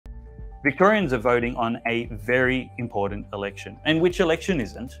Victorians are voting on a very important election. And which election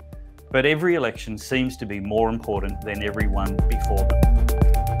isn't? But every election seems to be more important than every one before them.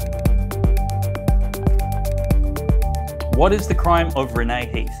 What is the crime of Renee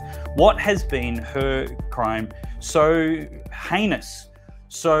Heath? What has been her crime so heinous,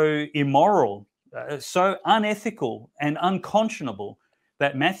 so immoral, so unethical and unconscionable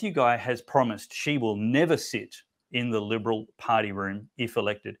that Matthew Guy has promised she will never sit in the Liberal Party room if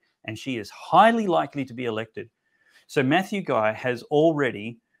elected, and she is highly likely to be elected. So Matthew Guy has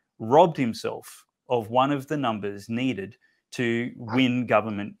already robbed himself of one of the numbers needed to win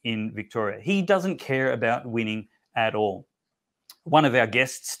government in Victoria. He doesn't care about winning at all. One of our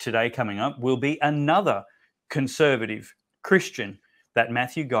guests today coming up will be another conservative Christian that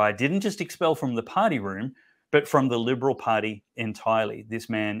Matthew Guy didn't just expel from the party room, but from the Liberal Party entirely. This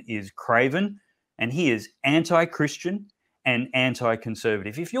man is craven, and he is anti-Christian and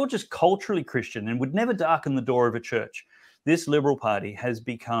anti-conservative. If you're just culturally Christian and would never darken the door of a church, this Liberal Party has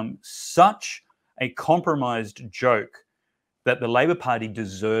become such a compromised joke that the Labor Party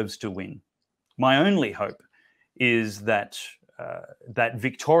deserves to win. My only hope is that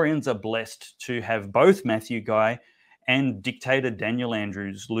Victorians are blessed to have both Matthew Guy and dictator Daniel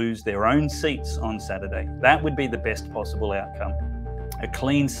Andrews lose their own seats on Saturday. That would be the best possible outcome. A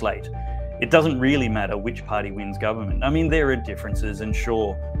clean slate. It doesn't really matter which party wins government. I mean, there are differences, and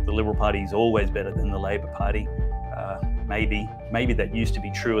sure, the Liberal Party is always better than the Labor Party. Maybe that used to be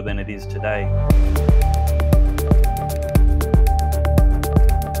truer than it is today.